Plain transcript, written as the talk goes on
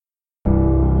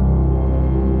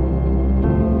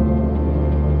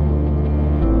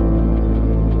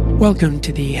Welcome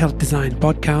to the Health Design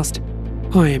Podcast.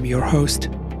 I am your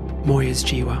host, Moyes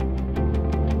Jiwa.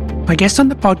 My guest on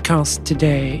the podcast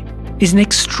today is an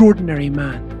extraordinary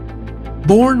man.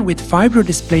 Born with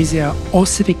fibrodysplasia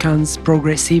ossificans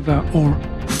progressiva, or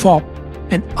FOP,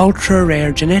 an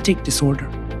ultra-rare genetic disorder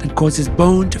that causes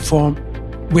bone to form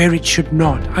where it should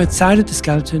not, outside of the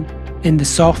skeleton, in the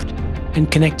soft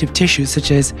and connective tissues such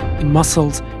as in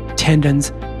muscles, tendons,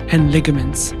 and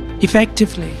ligaments.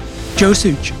 Effectively, Joe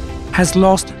Sooch has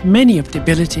lost many of the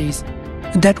abilities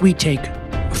that we take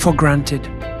for granted.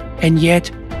 And yet,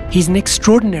 he's an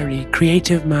extraordinary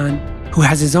creative man who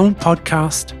has his own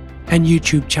podcast and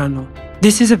YouTube channel.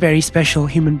 This is a very special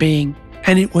human being,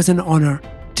 and it was an honor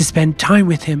to spend time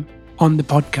with him on the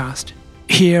podcast.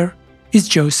 Here is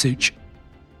Joe Sooch.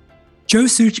 Joe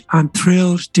Sooch, I'm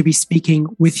thrilled to be speaking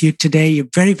with you today. You're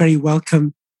very, very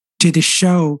welcome to the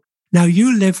show. Now,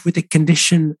 you live with a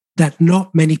condition that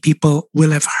not many people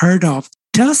will have heard of.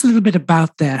 Tell us a little bit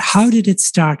about that. How did it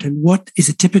start and what is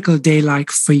a typical day like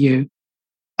for you?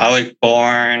 I was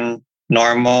born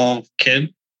normal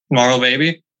kid, normal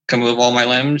baby, could move all my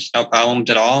limbs, no problems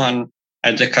at all. And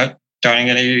I just kept starting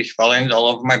getting these swellings all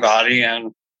over my body,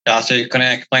 and doctors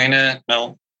couldn't explain it.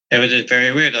 No, it was just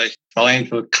very weird. Like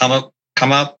swellings would come up,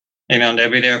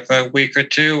 they'd be there for a week or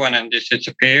two and then just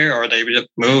disappear, or they would just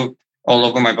move all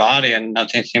over my body and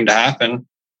nothing seemed to happen.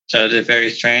 So it's very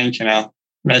strange,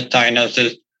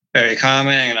 misdiagnosis, very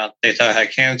common, they thought I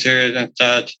had cancers and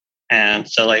such. And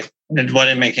so it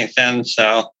wasn't making sense.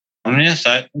 So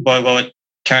what was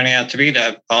turning out to be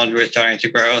that bones were starting to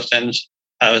grow since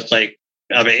I was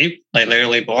a babe,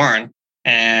 literally born.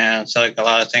 And so a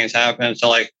lot of things happened.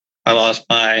 So I lost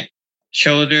my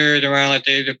shoulders around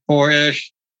the age of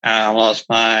 4-ish. I lost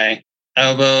my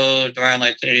elbows around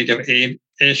the age of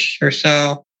 8-ish or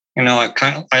so.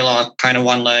 I lost kind of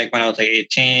one leg when I was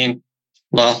 18,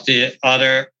 lost the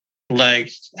other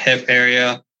leg's hip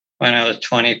area when I was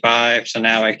 25. So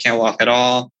now I can't walk at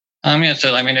all.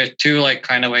 There's two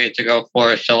kind of ways to go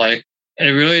for it. So it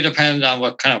really depends on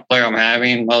what kind of flare I'm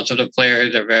having. Most of the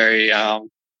flares are very,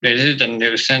 this is a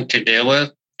nuisance to deal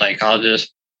with. I'll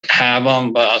just have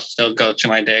them, but I'll still go to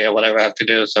my day or whatever I have to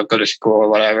do. So go to school or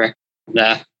whatever.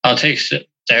 Yeah, you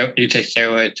take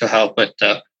steroids to help with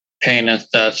the pain and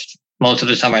stuff. Most of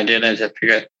the time I didn't, just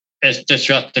because it's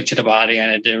disruptive to the body,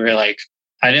 and it didn't really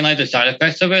I didn't like the side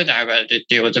effects of it. I rather just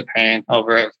deal with the pain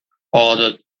over all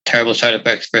the terrible side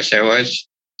effects for steroids.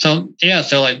 So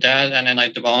like that, and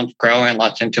then the bones grow and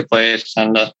locked into place,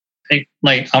 and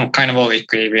I'm kind of always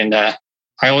grieving that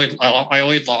I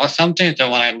always lost something. So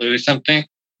when I lose something,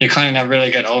 you kind of never really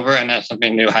get over it, and then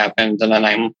something new happens, and then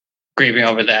I'm grieving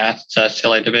over that. So that's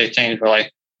the big things were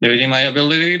losing my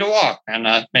ability to walk, and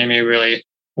that made me really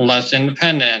less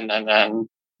independent. And then,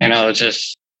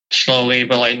 just slowly,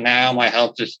 but now my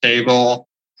health is stable.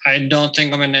 I don't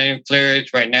think I'm in any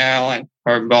flares right now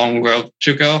or bone growth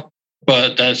to go,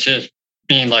 but that's just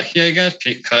being lucky, I guess,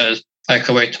 because I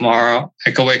could wake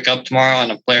up tomorrow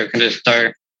and a flare can just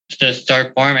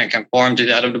start forming. It can form just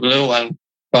out of the blue when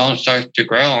bone starts to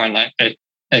grow, and it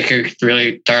could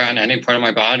really start on any part of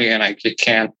my body, and I just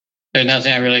can't. There's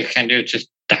nothing I really can do to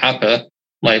stop it.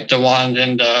 The ones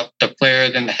in the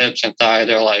flares in the hips and thighs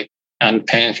are on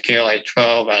pain scale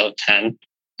 12 out of 10.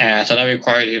 And so that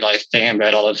requires you stay in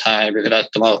bed all the time because that's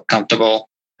the most comfortable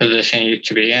position you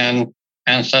to be in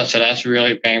and stuff. So that's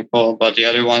really painful. But the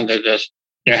other ones are just,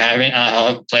 you're having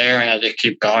a flare, and I just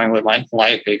keep going with my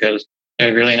life because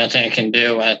there's really nothing I can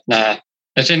do. And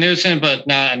it's a nuisance, but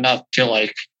not enough to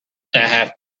to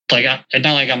have, it's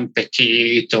not I'm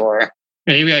fatigued, or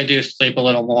maybe I do sleep a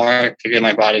little more to get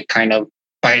my body kind of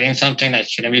fighting something that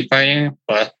shouldn't be fighting.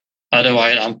 But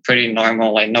otherwise, I'm pretty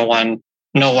normal. No one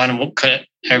could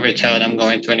ever tell that I'm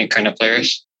going through any kind of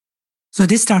flares. So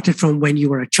this started from when you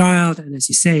were a child, and as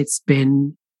you say, it's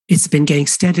been getting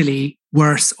steadily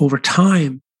worse over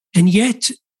time. And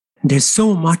yet, there's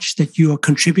so much that you are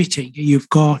contributing. You've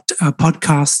got a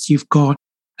podcast, you've got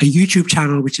a YouTube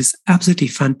channel, which is absolutely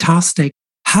fantastic.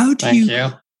 How do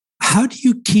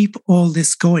you keep all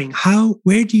this going?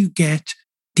 Where do you get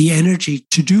the energy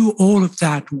to do all of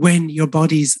that when your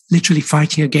body's literally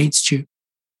fighting against you?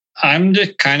 I'm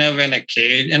just kind of in a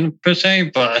cage per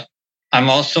se, but I'm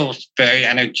also very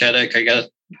energetic.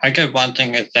 I guess one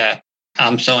thing is that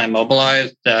I'm so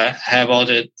immobilized that I have all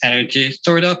the energy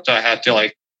stored up, so I have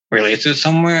to release it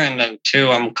somewhere. And then two,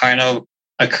 I'm kind of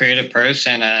a creative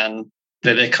person, and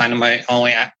that is kind of my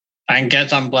only. I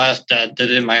guess I'm blessed that this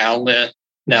is my outlet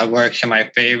that works in my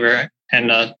favor. And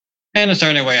in a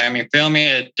certain way, filming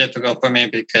is difficult for me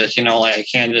because I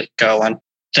can't just go and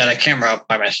set a camera up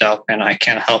by myself, and I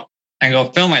can't help and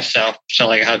go film myself. So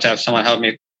like I have to have someone help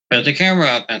me put the camera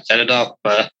up and set it up.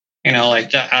 But like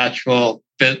the actual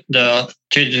the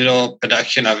digital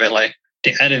production of it, like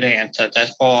the editing and stuff,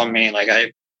 that's all me. Like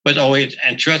I was always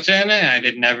interested in it. I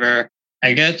did never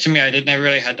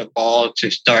really had the ball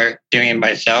to start doing it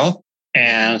myself.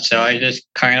 And so I just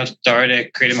kind of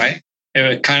started creating it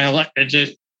was kind of like,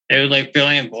 it was like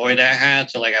filling a void I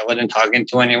had. So like I wasn't talking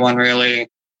to anyone really.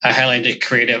 I had like the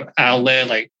creative outlet.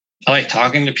 Like I like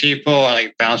talking to people. I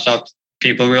like bounce off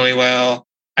people really well.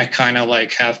 I kind of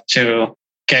like have to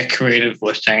get creative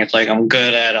with things. Like I'm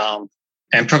good at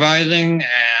improvising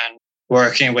and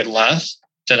working with less.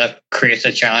 So that creates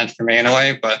a challenge for me in a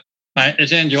way. But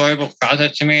it's an enjoyable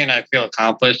process to me, and I feel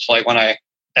accomplished. Like when I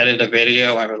edit a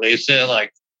video and release it,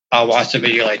 like I'll watch the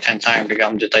video like 10 times because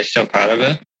I'm just like so proud of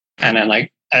it. And then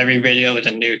like every video is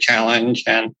a new challenge.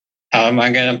 And how am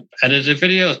I going to edit the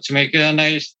video to make it a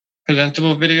nice,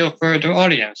 presentable video for the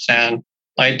audience? And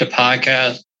like the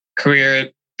podcast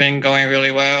career been going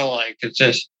really well. Like it's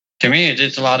just, to me, it's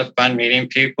just a lot of fun meeting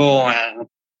people, and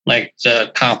like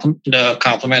the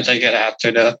compliments I get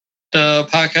after the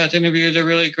podcast interviews are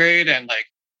really great. And like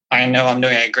I know I'm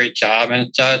doing a great job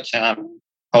and such, and I'm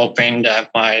hoping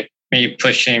that me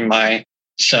pushing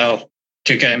myself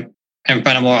to get in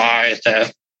front of more eyes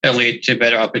that lead to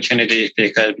better opportunities.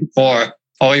 Because before,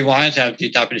 all we wanted to have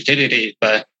these opportunities,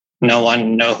 but no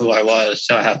one knew who I was.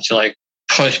 So I have to like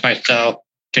push myself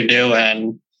to do it.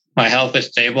 And my health is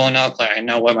stable enough. Like I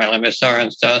know what my limits are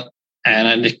and stuff. And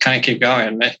I just kind of keep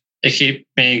going. They keep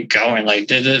me going. Like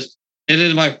this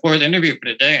is my fourth interview for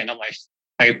the day, and I'm like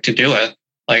hyped to do it.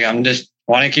 Like I'm just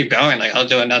want to keep going. Like I'll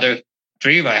do another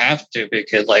 3 if I have to,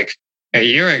 because like a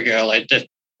year ago, like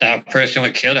that person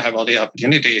would kill to have all the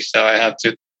opportunities. So I have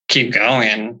to keep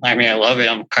going. I mean, I love it.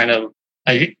 I'm kind of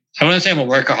I wouldn't say I'm a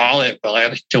workaholic, but I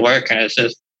like to work, and it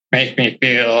just makes me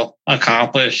feel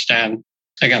accomplished and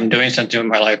like I'm doing something in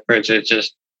my life versus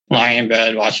just lying in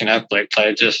bed watching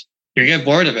Netflix. You get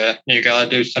bored of it. You gotta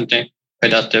do something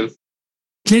productive.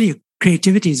 Clearly,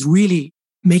 creativity is really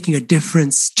making a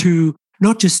difference to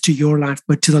not just to your life,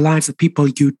 but to the lives of people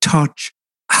you touch.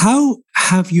 How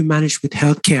have you managed with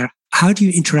healthcare? How do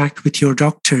you interact with your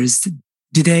doctors?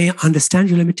 Do they understand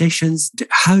your limitations?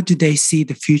 How do they see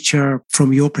the future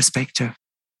from your perspective?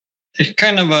 It's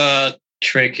kind of a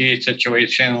tricky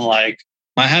situation. Like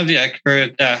I have the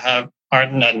experts that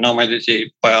know my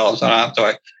disease well, so I don't have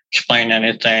to explain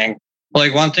anything.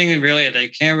 Like one thing is really, they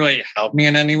can't really help me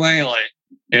in any way. Like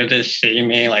they'll just see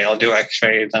me, like I'll do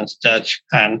x-rays and such,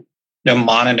 and they'll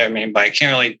monitor me, but I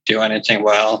can't really do anything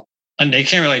well. And they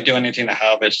can't really do anything to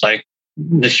help. It's like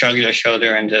they shrug your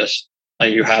shoulder and just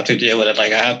like, you have to deal with it.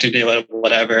 Like I have to deal with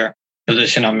whatever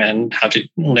position I'm in, have to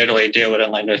literally deal with it.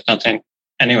 Like there's nothing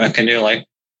anyone can do. Like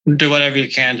do whatever you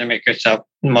can to make yourself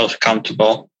most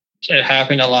comfortable. It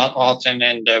happens a lot often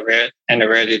in the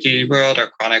rare disease world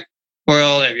or chronic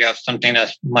world. If you have something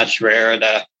that's much rarer,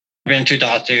 that I've been to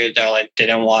doctors that like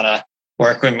didn't want to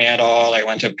work with me at all. I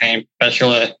went to a pain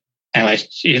specialist, and like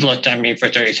he looked at me for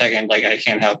 30 seconds, like I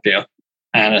can't help you.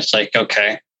 And it's like,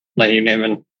 okay, like you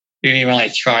didn't even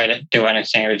like try to do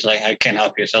anything. It was like, I can't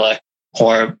help you. So like,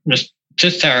 or just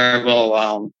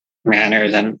terrible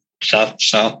manners and stuff.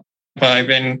 So, but I've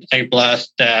been like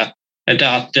blessed that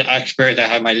the expert that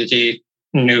had my disease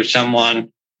knew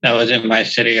someone that was in my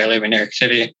city. I live in New York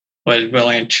City, was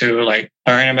willing to like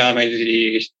learn about my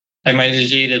disease. Like my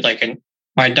disease is like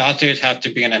my doctors have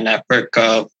to be in a network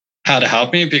of how to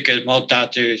help me, because most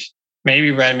doctors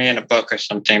maybe read me in a book or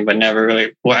something, but never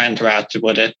really interacted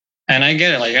with it. And I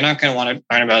get it. Like you're not going to want to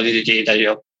learn about the disease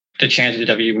that the chances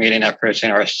of you meeting that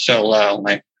person are so low.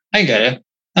 Like I get it.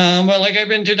 But like I've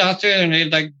been to doctors and they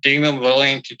like didn't even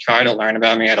willing to try to learn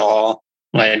about me at all.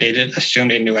 Like they did assume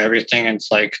they knew everything. And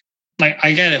it's like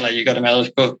I get it. Like you go to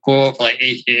medical school for like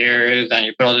 8 years and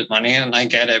you put all this money in, and I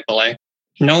get it. But like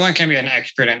no one can be an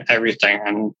expert in everything.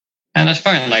 And that's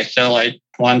fine. Like so like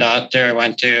one doctor I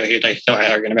went to, he's like so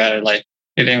arrogant about it. Like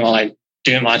he didn't want to like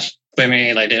do much with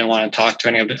me. Like didn't want to talk to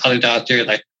any of the other doctors.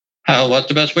 Like what's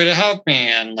the best way to help me?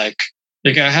 And like I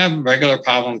have regular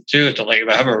problems too. So like if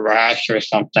I have a rash or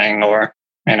something, or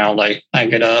like I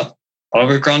get a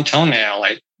overgrown toenail,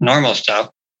 like normal stuff.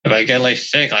 If I get like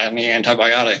sick, I need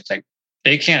antibiotics. Like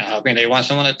they can't help me. They want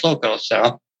someone that's local.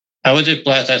 So I was just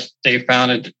blessed that they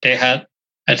found it. They had,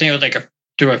 I think it was like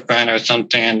through a friend or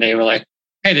something, and they were like,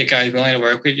 "Hey, the guy's willing to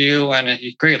work with you, and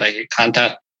he's great. Like he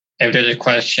contact if there's a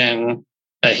question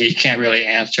that he can't really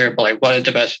answer, but like what is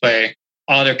the best way?"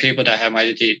 Other people that have my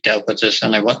disease dealt with this,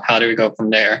 and like how do we go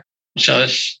from there? So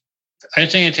I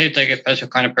think it takes like a special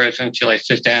kind of person to like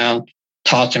sit down,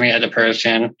 talk to me as a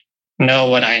person, know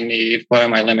what I need, where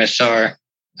my limits are,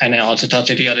 and then also talk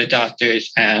to the other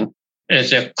doctors. And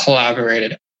it's a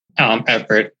collaborated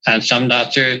effort. And some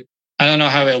doctors, I don't know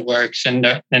how it works in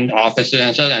the offices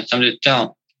and stuff, and some just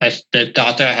don't. Like the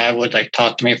doctor I had would like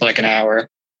talk to me for like an hour,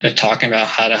 just talking about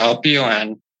how to help you,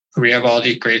 and we have all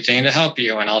these great things to help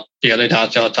you. And the other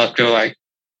doctor I'll talk to like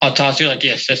the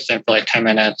assistant for like 10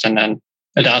 minutes, and then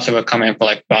the doctor will come in for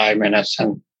like 5 minutes,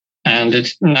 and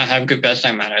it's not have good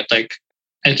bedside manner. It's like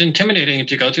it's intimidating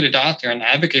to go to the doctor and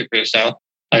advocate for yourself.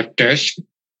 Like there's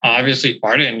obviously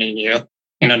part in you.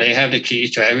 You know, they have the keys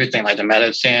to everything, like the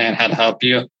medicine, how to help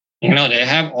you. You know, they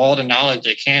have all the knowledge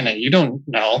they can that you don't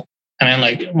know. And then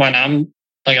like when I'm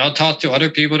like, I'll talk to other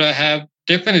people that have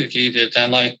different diseases,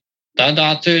 and like that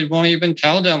doctor won't even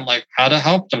tell them like how to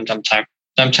help them sometimes.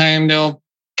 Sometimes they'll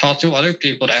talk to other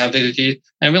people that have the disease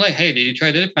and be like, hey, did you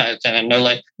try this medicine? And they're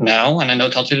like, no. And then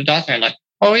they'll talk to the doctor and like,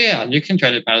 oh yeah, you can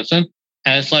try this medicine.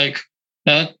 And it's like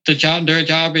that their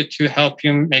job is to help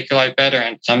you make your life better.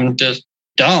 And some just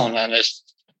don't. And it's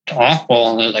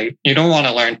awful. And it's like, you don't want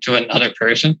to learn to another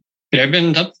person. I've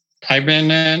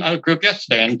been in a group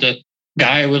yesterday, and the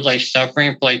guy was like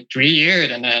suffering for like 3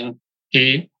 years. And then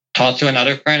he talked to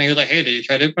another friend. And he was like, hey, did you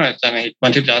try this medicine? And he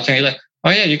went to the doctor and he's like, oh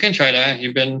yeah, you can try that. And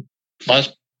he's been less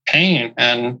pain.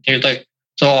 And he was like,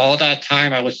 so all that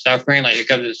time I was suffering, like you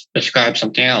could just prescribe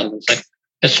something else. It's like,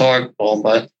 it's horrible,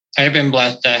 but I've been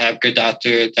blessed to have good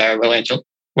doctors that are willing to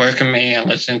work with me and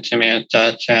listen to me and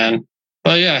such.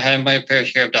 But yeah, I had my fair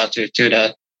share of doctors too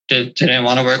that didn't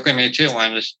want to work with me too.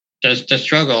 And it's just the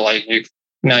struggle. Like, you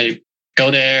go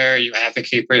there, you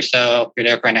advocate for yourself, you're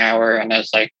there for an hour, and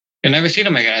it's like, you'll never see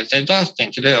them again. It's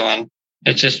exhausting to do. And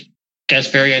it just gets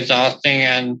very exhausting.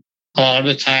 And a lot of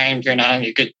the times you're not in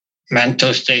a good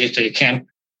mental state, so you can't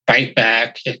fight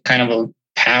back. It's kind of a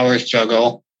power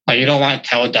struggle. Like, you don't want to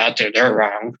tell a doctor they're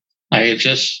wrong. Like,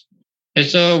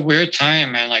 it's a weird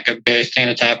time, and like a big thing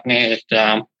that's happening is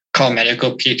called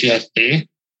medical PTSD.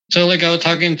 So like I was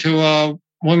talking to a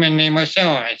woman named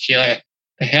Marcel, and she like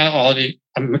had all the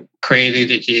crazy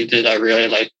diseases that really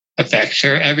like affects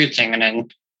her, everything. And then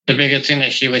the biggest thing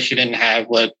that she wished she didn't have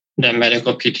was the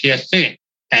medical PTSD.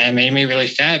 And it made me really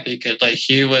sad because like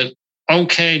she was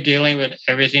okay dealing with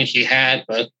everything she had,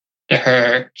 but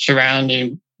her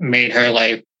surrounding made her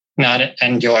life not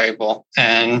enjoyable.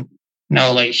 And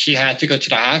like she had to go to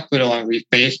the hospital and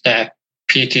reface that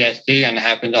PTSD, and it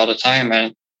happens all the time.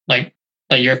 And like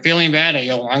you're feeling bad and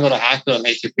you don't want to go to the hospital, it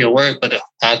makes you feel worse, but the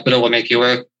hospital will make you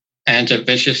worse. And it's a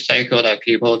vicious cycle that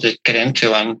people just get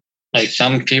into. And like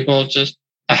some people just,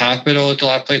 a hospital is the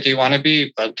last place they want to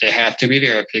be, but they have to be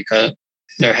there because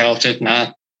their health is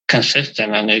not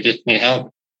consistent and they just need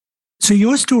help. So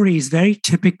your story is very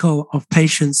typical of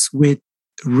patients with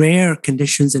rare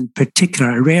conditions, in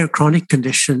particular, rare chronic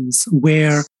conditions,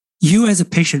 where you as a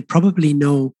patient probably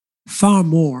know far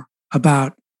more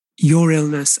about your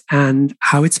illness and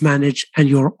how it's managed and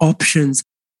your options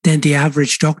than the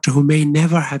average doctor who may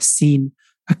never have seen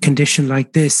a condition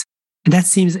like this. And that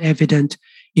seems evident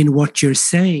in what you're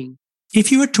saying.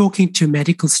 If you were talking to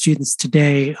medical students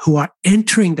today who are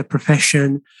entering the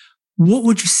profession, what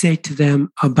would you say to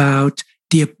them about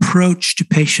the approach to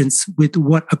patients with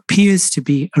what appears to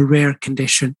be a rare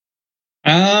condition?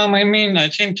 I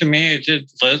think to me, it's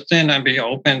just listen and be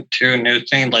open to new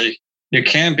things. Like you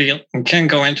can't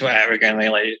go into it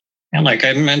arrogantly. Like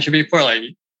I mentioned before, like,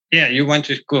 yeah, you went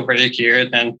to school for 8 years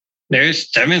and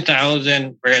there's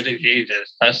 7,000 rare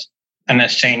diseases. That's an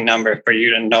insane number for you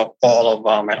to know all of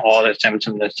them and all the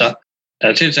symptoms and stuff.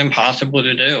 That's just impossible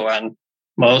to do. And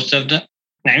most of the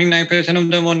 99% of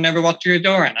them will never walk through your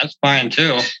door, and that's fine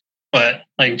too. But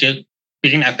like just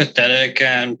being empathetic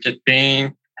and just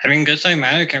having good side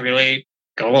manner can really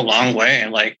go a long way.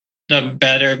 And like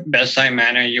the best side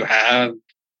manner you have,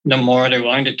 the more they're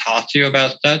willing to talk to you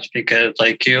about such, because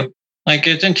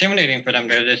it's intimidating for them.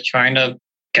 They're just trying to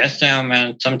get them,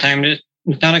 and sometimes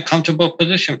it's not a comfortable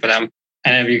position for them.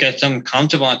 And if you get them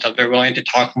comfortable and stuff, they're willing to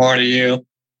talk more to you,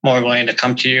 more willing to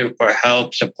come to you for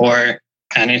help, support,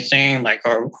 anything, like,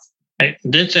 or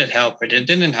this did help or this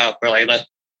didn't help, or like, let's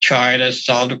try to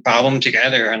solve the problem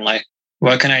together. And like,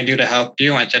 what can I do to help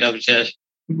you, instead of just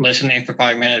listening for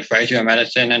 5 minutes, write you a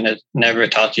medicine, and it's never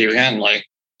talk to you again. Like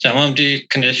some of the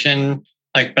condition,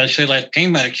 like especially like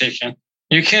pain medication,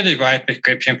 you can't just write a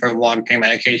prescription for one pain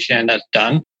medication that's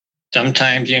done.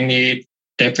 Sometimes you need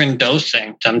different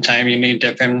dosing. Sometimes you need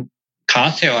different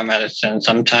cocktail of medicine.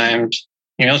 Sometimes,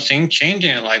 things change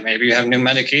in your life. Maybe you have new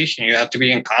medication. You have to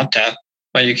be in contact,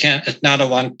 but you can't, it's not a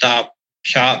one-stop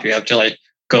shop. You have to like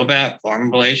go back, form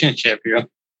a relationship.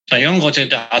 So you don't go to the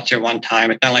doctor one time.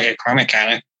 It's not like a car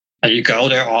mechanic. Like you go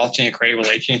there often, you create a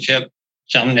relationship,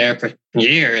 some there for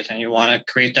years, and you want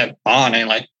to create that bond. And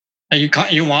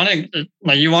you want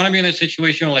to be in a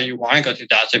situation where you want to go to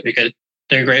doctor because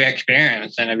they're a great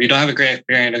experience. And if you don't have a great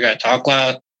experience, you got to talk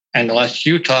loud. And the less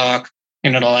you talk,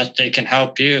 the less they can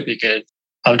help you because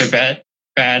of the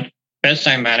bad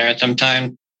bedside manner. And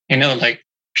sometimes,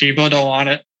 people don't want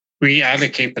to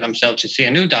re-advocate for themselves to see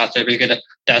a new doctor because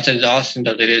that's exhausting.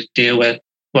 That they just deal with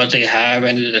what they have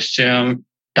and just assume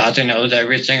doctor knows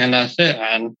everything and that's it.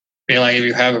 And feel like if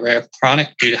you have a rare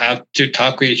chronic, you have to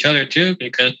talk with each other too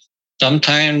because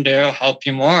sometimes they'll help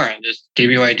you more and just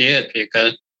give you ideas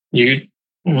because you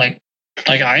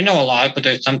I know a lot, but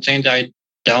there's some things I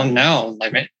don't know.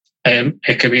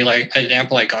 It could be like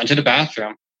example, like going to the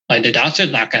bathroom. Like the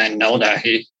doctor's not going to know that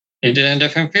he did in a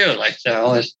different field.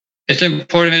 So it's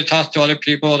important to talk to other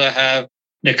people that have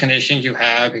the conditions you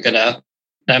have because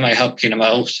that might help you the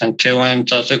most. And two, and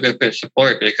it's also good for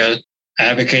support because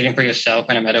advocating for yourself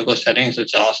in a medical setting is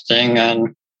exhausting.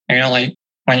 And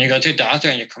when you go to a doctor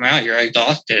and you come out, you're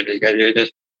exhausted because you're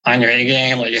just on your A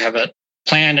game. Like you have a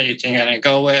plan that you think you're going to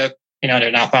go with.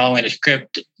 They're not following the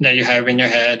script that you have in your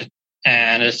head.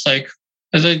 And it's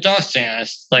exhausting.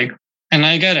 And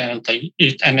I get it.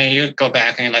 And then you go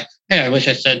back and you're like, hey, I wish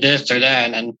I said this or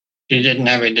that. And you didn't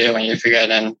ever do and you forget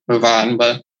and move on.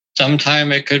 But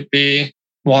sometimes it could be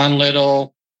one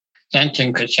little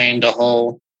sentence could change the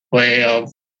whole way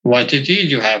of what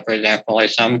disease you have, for example.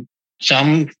 Like some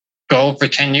go for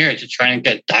 10 years to try and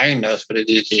get diagnosed with a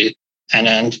disease. And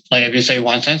then if you say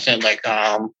one sentence,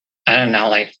 I don't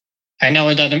know, I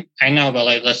know,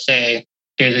 but let's say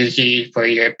there's a disease where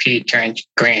your pee turns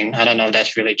green. I don't know if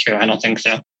that's really true. I don't think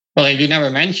so. But if you never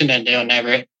mention it, they'll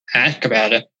never ask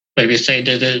about it. But if you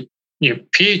say, your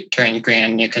pee turns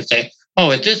green, you could say,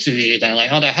 oh, it's this disease. And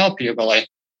that help you. But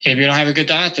if you don't have a good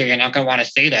doctor, you're not going to want to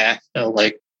say that. So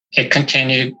it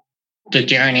continued the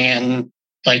journey. And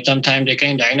sometimes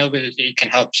getting diagnosed with a disease can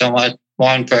help so much.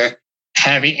 One, for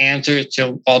having answers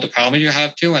to all the problems you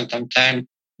have to. And sometimes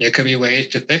there could be ways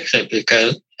to fix it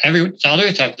because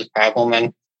others have this problem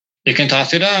and you can talk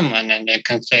to them and then they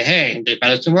can say, hey, this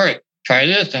medicine works. Try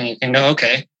this. And you can go,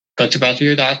 okay, go to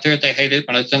your doctor. Say, hey, this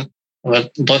medicine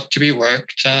would look to be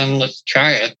worked and let's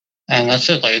try it. And that's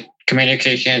it.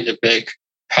 Communication is a big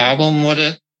problem with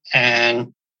it.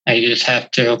 And you just have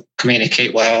to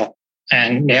communicate well.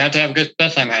 And you have to have good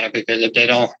bedside manner because if they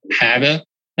don't have it,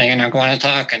 then you're not going to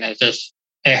talk. And it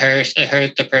hurts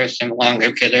the person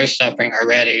longer because they're suffering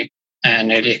already.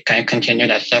 And they just kind of continue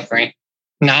that suffering,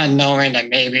 not knowing that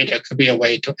maybe there could be a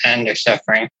way to end their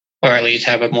suffering or at least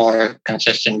have a more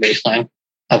consistent baseline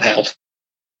of health.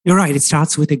 You're right. It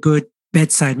starts with a good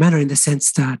bedside manner in the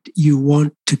sense that you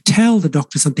want to tell the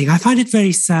doctor something. I find it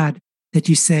very sad that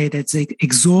you say that it's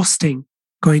exhausting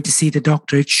going to see the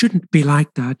doctor. It shouldn't be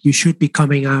like that. You should be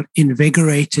coming out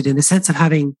invigorated in the sense of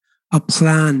having a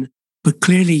plan. But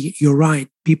clearly, you're right.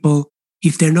 People,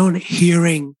 if they're not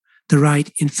hearing the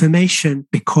right information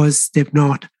because they've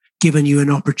not given you an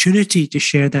opportunity to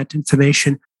share that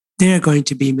information, they're going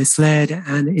to be misled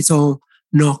and it's all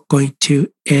not going to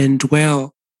end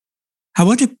well. I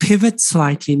want to pivot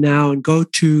slightly now and go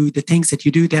to the things that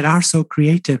you do that are so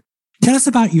creative. Tell us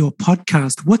about your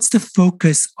podcast. What's the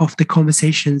focus of the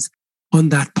conversations on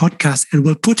that podcast? And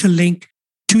we'll put a link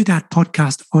to that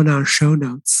podcast on our show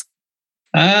notes.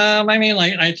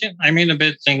 The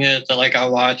big thing is that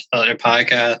I'll watch other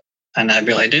podcasts and I'd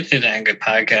be like, this is a good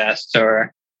podcast.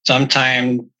 Or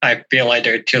sometimes I feel like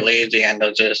they're too lazy and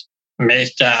they'll just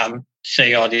make them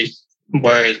say all these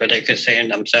words where they could say in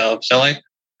themselves. So I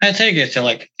take it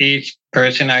to each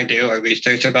person I do a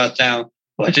research about them,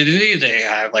 what disease they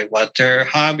have, what their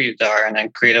hobbies are, and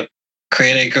then create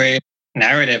a great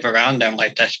narrative around them,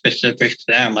 that's specific to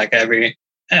them.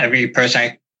 Every person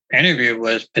I interview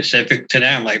was specific to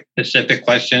them, specific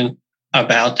questions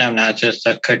about them, not just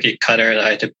a cookie cutter that I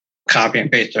had to copy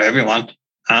and paste to everyone.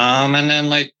 And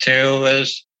then two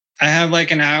is I have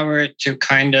an hour to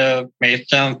kind of make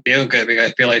them feel good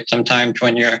because I feel like sometimes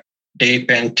when you're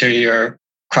deep into your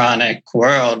chronic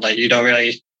world, you don't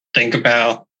really think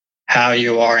about how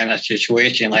you are in a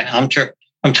situation. I'm sure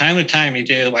from time to time you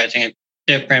do, but I think it's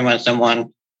different when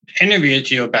someone interviews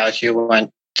you about you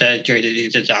and says your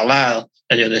diseases out loud,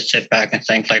 that you'll just sit back and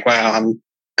think wow, I'm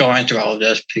going through all of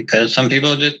this, because some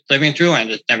people are just living through and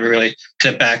just never really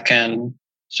sit back. And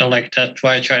so that's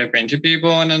why I try to bring to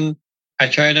people. And then I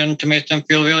try to make them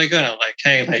feel really good. I'm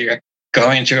hey, you're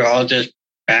going through all this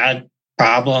bad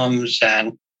problems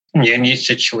and unique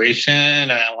situation.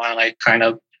 And I want to kind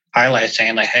of highlight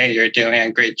saying hey, you're doing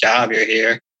a great job. You're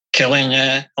here killing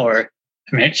it. Or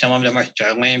some of them are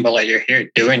struggling, but you're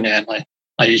here doing it.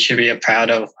 like you should be proud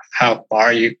of how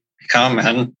far you come.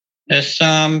 And it's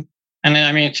and then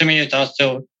I mean to me it's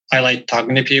also I like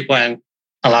talking to people and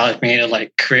allows me to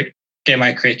like get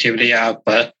my creativity out.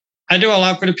 But I do a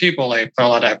lot for the people, like put a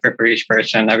lot of effort for each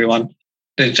person. Everyone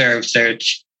deserves their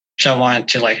someone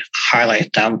to like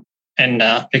highlight them. And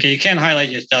because you can't highlight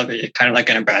yourself, it's kind of like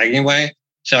in a bragging way.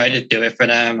 So I just do it for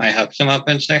them. I help them up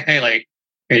and say, hey, like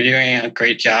you're doing a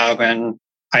great job and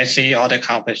I see all the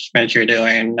accomplishments you're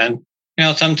doing. And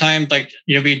sometimes like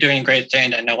you'll be doing great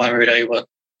things and no one really will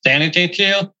say anything to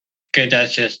you. Because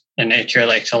that's just the nature.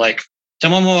 Like so like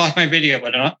someone will watch my video,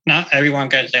 but not everyone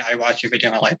can say I watch your video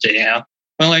and I liked it,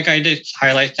 But like I just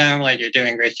highlight them, like you're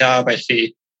doing a great job. I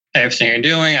see everything you're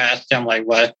doing. I ask them like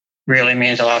what really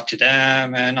means a lot to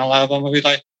them. And a lot of them will be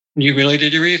like, you really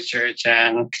did your research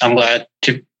and I'm glad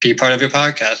to be part of your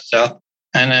podcast. So,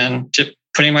 and then just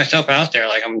putting myself out there,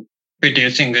 like I'm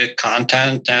producing good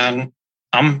content and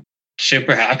I'm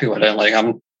super happy with it. Like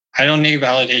I don't need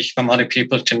validation from other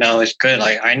people to know it's good.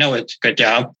 Like I know it's a good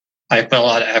job. I put a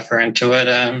lot of effort into it.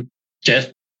 And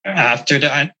just after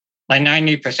that, like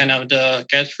 90% of the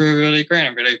guests were really great.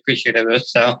 I'm really appreciative of it.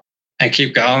 So I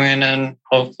keep going and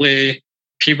hopefully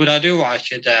people that do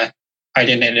watch it that I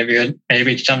didn't interview,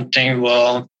 maybe something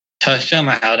will touch them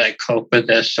on how they cope with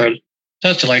this. Or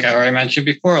just like I already mentioned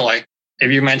before, like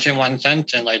if you mention one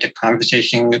sentence, like the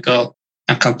conversation would go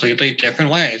a completely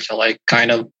different way. So like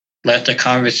kind of let the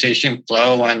conversation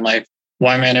flow and like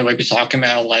 1 minute we'd be talking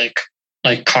about like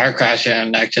car crashing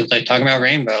and next is like talking about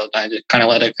rainbows. I just kind of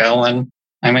let it go. And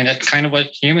I mean, that's kind of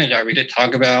what humans are. We just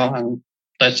talk about and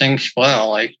let things flow.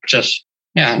 Like just,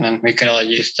 yeah. And then we could all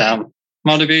use some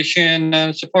motivation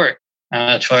and support. And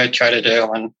that's what I try to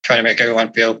do and try to make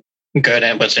everyone feel good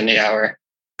and what's in the hour.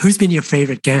 Who's been your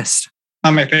favorite guest?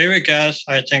 My favorite guest,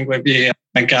 I think, would be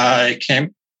a guy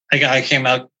came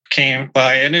by,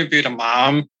 I interviewed a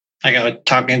mom. Like I was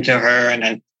talking to her and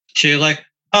then she was like,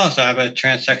 oh, so I have a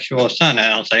transsexual son.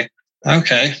 And I was like,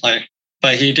 okay, like,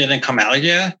 but he didn't come out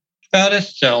yet about it.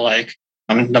 So like,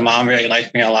 the mom really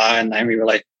liked me a lot. And then we were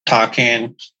like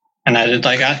talking and I did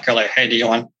like ask her like, hey, do you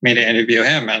want me to interview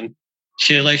him? And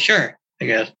she was like, sure. I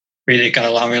guess we really got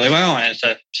along really well. And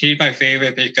so he's my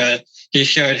favorite because he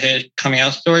shared his coming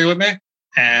out story with me.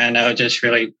 And it was just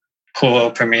really cool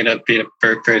for me to be the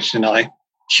first person to like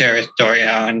share his story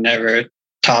out and never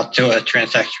talk to a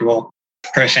transsexual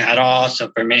person at all.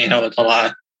 So for me, it was a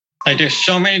lot. Like there's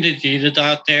so many diseases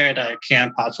out there that I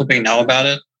can't possibly know about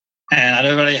it. And I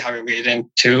don't really have a reason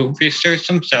to research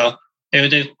them. So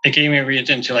it gave me a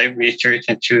reason to like research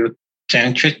into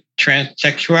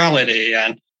transsexuality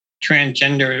and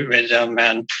transgenderism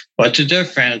and what's the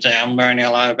difference. And I'm learning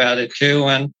a lot about it too.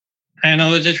 And I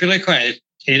know it's just really cool.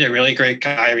 He's a really great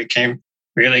guy. We became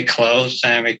really close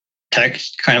and we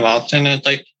text kind of often. It's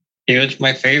like he was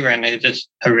my favorite and he's just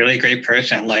a really great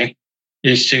person. Like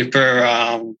he's super,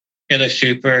 he had a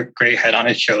super great head on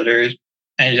his shoulders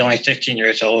and he's only 16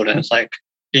 years old. And it's like,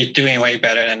 he's doing way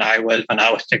better than I was when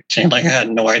I was 16. Like I had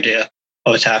no idea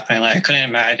what was happening. Like I couldn't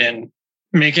imagine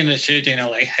making a decision of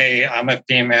like, hey, I'm a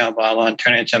female, but I want to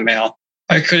turn into a male.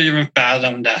 I couldn't even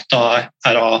fathom that thought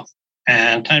at all.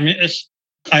 And I mean, it's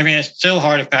still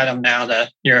hard to fathom now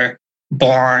that you're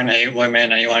born a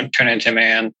woman and you want to turn into a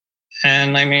man.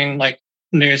 And I mean, like,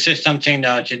 there's just something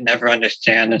that I should never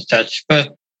understand and such.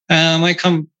 But I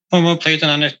come from a place of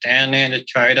understanding to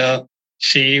try to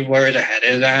see where the head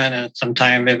is at. And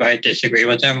sometimes if I disagree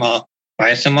with them, I'll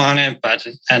advise them on it. But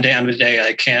at the end of the day,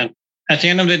 I can't. At the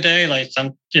end of the day, like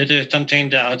there's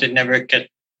something that I did never get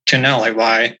to know,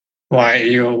 like why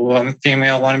you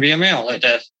female want to be a male. Like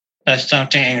that's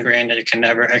something ingrained that you can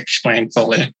never explain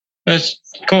fully. But it's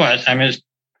cool. I'm just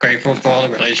grateful for all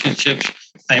the relationships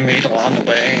I made along the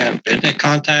way and business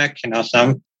contact.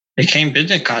 Some became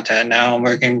business contact. Now I'm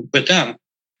working with them,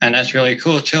 and that's really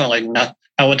cool too. Like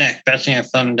I wasn't expecting it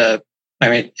from the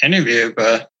interview,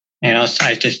 but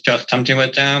I just struck something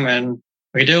with them and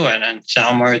we do it. And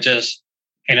some were just,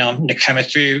 the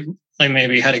chemistry, like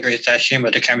maybe had a great session,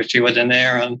 but the chemistry wasn't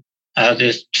there. And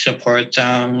just support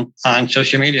on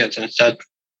social media and stuff.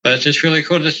 But it's just really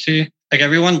cool to see like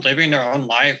everyone living their own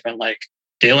life and like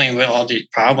dealing with all these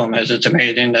problems. It's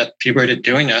amazing that people are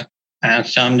doing it. And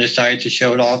some decide to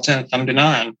show it off and some do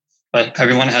not. But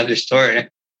everyone has a story.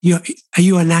 Are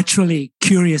you a naturally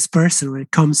curious person when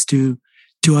it comes to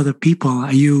other people?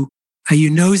 Are you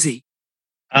nosy?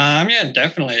 Yeah,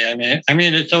 definitely. I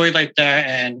mean, it's always like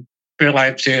that in real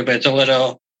life too, but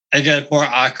it gets more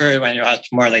awkward when you ask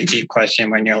more like deep question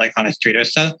when you're like on the street or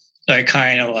stuff. So I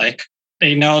kind of like,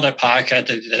 they know the podcast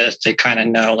exists. They kind of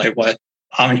know like what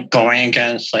I'm going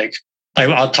against, like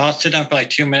I'll talk to them for like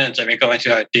 2 minutes and we go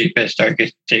into our deepest,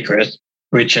 darkest secrets,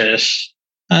 which is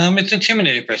it's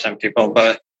intimidating for some people,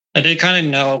 but they kind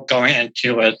of know going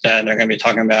into it that they're going to be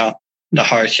talking about the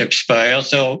hardships. But I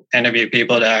also interview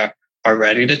people that are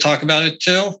ready to talk about it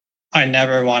too. I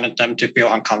never wanted them to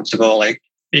feel uncomfortable. Like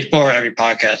before every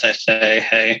podcast, I say,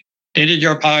 "Hey, this is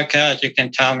your podcast. You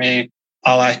can tell me.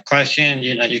 I'll ask questions.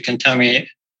 You can tell me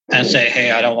and say,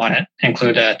 hey, I don't want to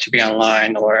include that to be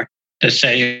online, or just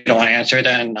say you don't want to answer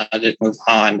that and just move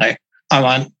on." Like I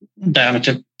want them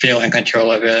to feel in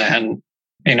control of it, and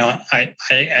I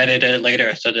edit it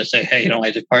later, so just say, hey, you don't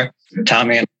like this part, tell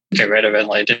me and get rid of it.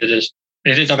 Like it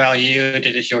is about you.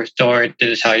 This is your story.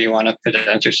 This is how you want to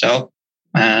present yourself.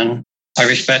 And I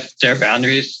respect their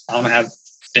boundaries. I have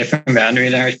different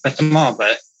boundaries and I respect them all.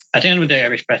 But at the end of the day, I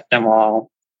respect them all.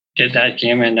 Just as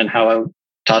human and how I would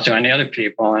talk to any other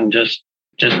people, and just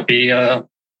be a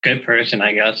good person,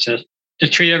 I guess. Just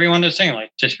treat everyone the same,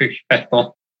 like just be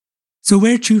respectful. So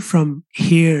where to from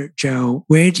here, Joe?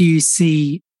 Where do you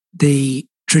see the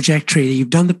trajectory? You've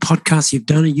done the podcast, you've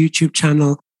done a YouTube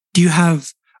channel. Do you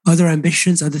have other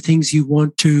ambitions, other things you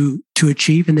want to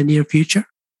achieve in the near future?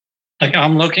 Like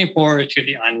I'm looking forward to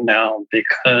the unknown,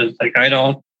 because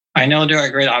I know there are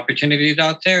great opportunities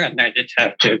out there, and I just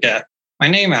have to get my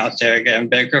name out there, get a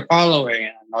bigger following,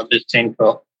 and all these things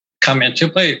will come into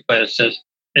place. But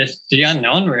it's the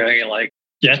unknown, really. Like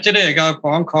yesterday, I got a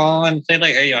phone call and say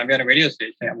like, "Hey, I'm going to radio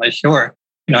station." I'm like, "Sure."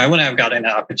 I wouldn't have gotten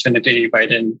that opportunity if I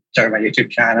didn't start my YouTube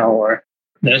channel. Or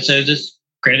this is just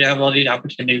great to have all these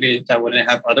opportunities that I wouldn't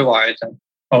have otherwise. And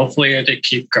hopefully, as they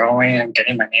keep growing and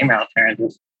getting my name out there,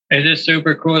 it's just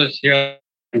super cool to see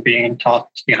being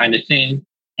talked behind the scenes.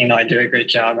 I do a great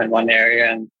job in one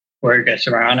area, and word gets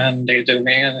around, and they do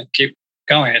me, and keep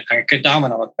going. It's like a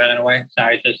domino effect in a way. So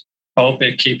I just hope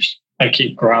I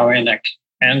keep growing,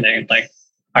 expanding. Like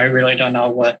I really don't know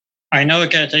what. I know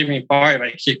it can take me far if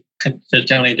I keep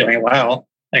consistently doing well.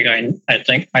 Like I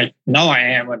think I know I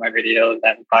am with my videos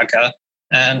and podcasts,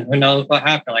 and who knows what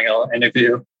happens. Like I'll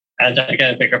interview as I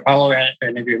get a bigger follower,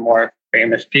 interview more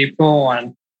famous people,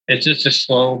 and it's just a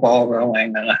slow ball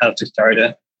rolling, and I have to start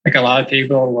it. Like a lot of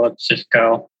people will just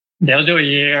go, they'll do a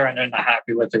year and they're not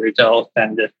happy with the results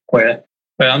and just quit.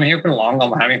 But I'm here for long.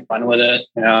 I'm having fun with it.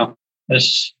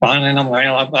 It's fun, and I'm learning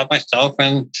a lot about myself,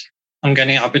 and I'm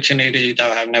getting opportunities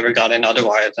that I've never gotten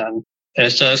otherwise. And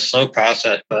it's a slow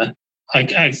process, but I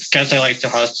guess I like to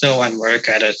hustle and work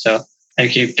at it. So I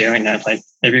keep doing that. Like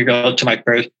if you go to my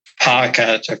first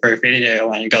podcast or first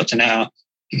video and you go to now,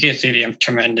 you can see the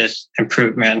tremendous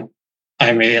improvement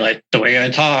I made, like the way I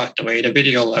talk, the way the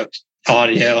video looks,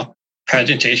 audio,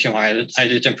 presentation wise. I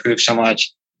just improved so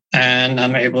much, and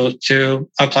I'm able to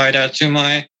apply that to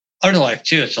my other life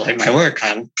too. So like my work,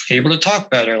 I'm able to talk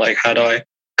better. Like how do I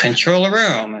control a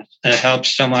room? It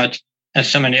helps so much in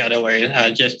so many other ways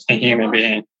as just a human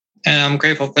being. And I'm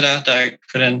grateful for that. I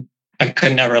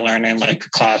could never learn in like a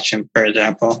classroom, for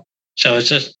example. So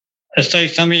it's like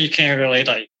something you can't really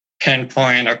like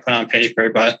pinpoint or put on paper,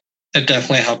 but it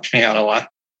definitely helps me out a lot.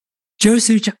 Joe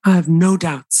Sooch, I have no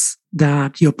doubts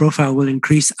that your profile will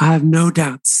increase. I have no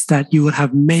doubts that you will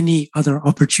have many other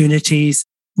opportunities.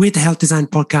 With the Health Design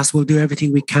Podcast, we'll do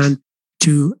everything we can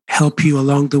to help you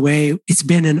along the way. It's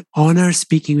been an honor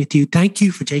speaking with you. Thank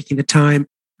you for taking the time,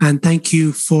 and thank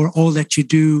you for all that you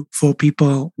do for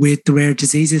people with rare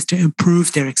diseases to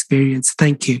improve their experience.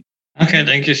 Thank you. Okay,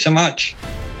 thank you so much.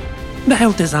 The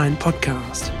Health Design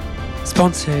Podcast,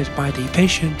 sponsored by the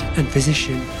Patient and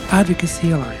Physician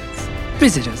Advocacy Alliance.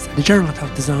 Visit us at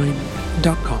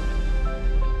thejournalofhealthdesign.com.